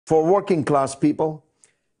for working class people,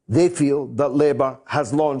 they feel that Labour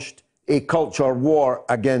has launched a culture war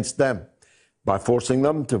against them by forcing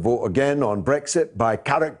them to vote again on Brexit, by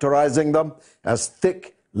characterising them as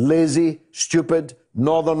thick, lazy, stupid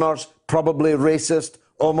Northerners, probably racist,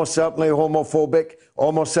 almost certainly homophobic,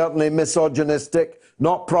 almost certainly misogynistic,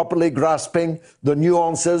 not properly grasping the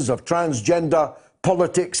nuances of transgender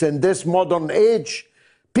politics in this modern age.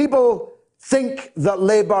 People think that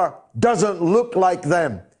Labour doesn't look like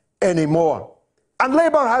them anymore. And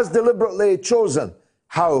Labour has deliberately chosen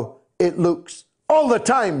how it looks all the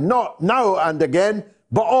time, not now and again,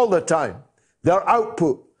 but all the time. Their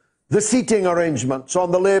output, the seating arrangements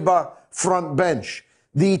on the Labour front bench,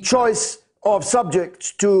 the choice of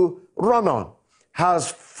subjects to run on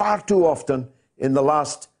has far too often in the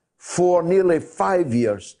last nearly 5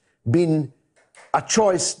 years been a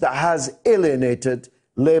choice that has alienated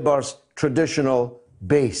Labour's traditional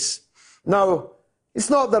base. Now, it's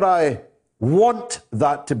not that I want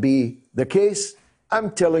that to be the case.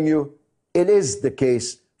 I'm telling you, it is the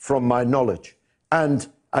case from my knowledge. And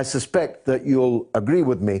I suspect that you'll agree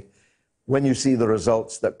with me when you see the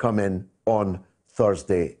results that come in on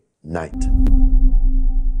Thursday night.